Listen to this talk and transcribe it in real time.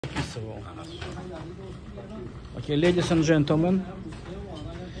записывал. Okay, ladies and gentlemen,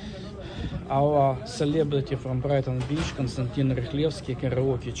 our celebrity from Brighton Beach, Konstantin Rychlevsky,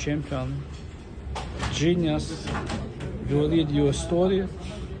 karaoke champion, genius, will read you a story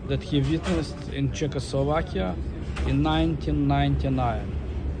that he witnessed in Czechoslovakia in 1999.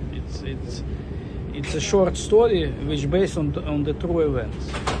 It's a short story which based on the true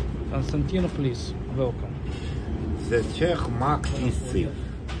events. Konstantin, please, welcome. The Czech Magpie Thief.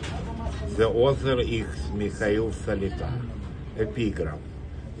 The author is Mikhail Solitar. Epigraph.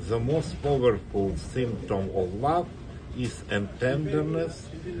 The most powerful symptom of love is tenderness,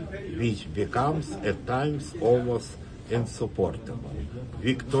 which becomes at times almost insupportable.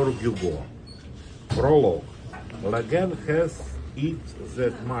 Victor Hugo. Prologue. Legend has it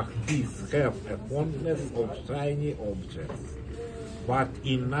that magpies have a fondness of shiny objects. But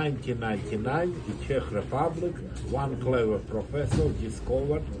in 1999, in Czech Republic, one clever professor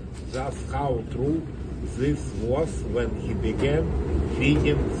discovered just how true this was when he began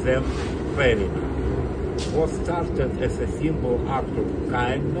feeding them farina. What started as a simple act of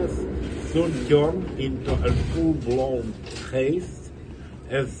kindness soon turned into a full-blown heist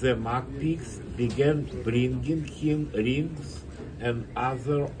as the magpies began bringing him rings and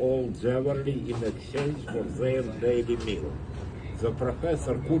other old jewelry in exchange for their daily meal. The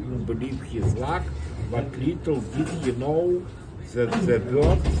professor couldn't believe his luck, but little did he know that the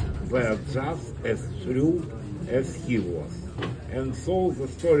birds were just as shrewd as he was. And so the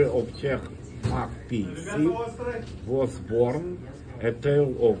story of Czech Magpie Thief was born, a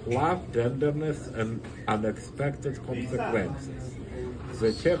tale of love, tenderness, and unexpected consequences.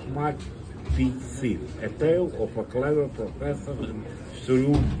 The Czech Magpie Thief, a tale of a clever professor and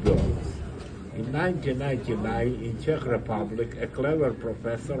shrewd birds. In 1999, in Czech Republic, a clever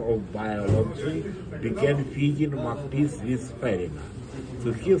professor of biology began feeding magpies with farina.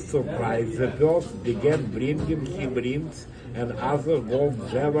 To his surprise, the birds began bringing him rings and other gold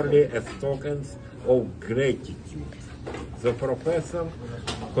jewelry as tokens of gratitude. The professor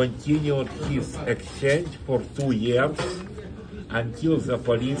continued his exchange for 2 years until the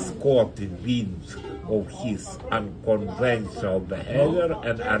police caught wind of his unconventional behavior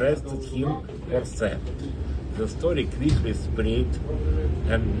and arrested him for theft. The story quickly spread,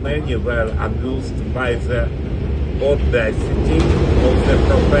 and many were amused by the audacity of the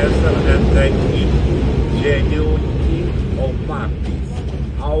professor and the ingenuity of magpies.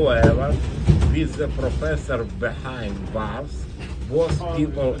 However, with the professor behind bars, both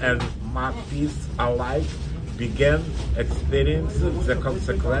people and magpies alike began experiencing the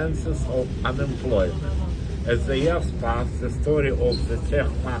consequences of unemployment. As the years passed, the story of the Czech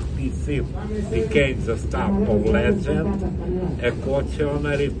Magpie Thief became the stuff of legend, a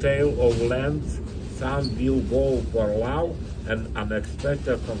cautionary tale of lands some will go for love and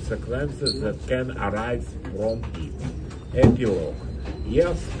unexpected consequences that can arise from it. Epilogue.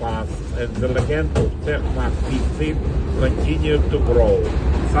 Years passed, and the legend of Czech Magpie Thief continued to grow.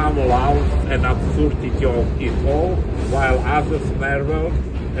 Some laughed at the absurdity of it all, while others marveled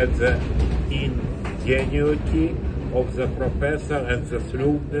at the ingenuity of the professor and the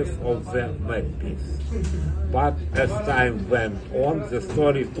shrewdness of the magpies. But as time went on, the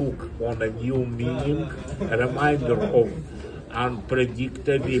story took on a new meaning, a reminder of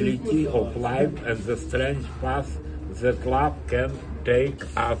unpredictability of life and the strange path that love can take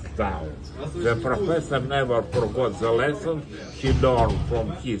us down. The professor never forgot the lessons he learned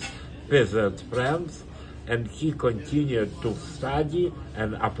from his peasant friends, and he continued to study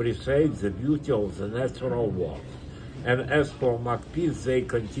and appreciate the beauty of the natural world. And as for magpies, they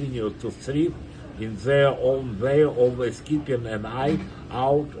continue to thrive in their own way, always keeping an eye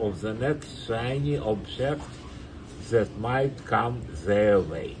out of the next shiny object that might come their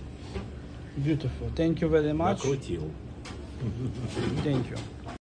way. Beautiful. Thank you very much. Накрутил. Thank you.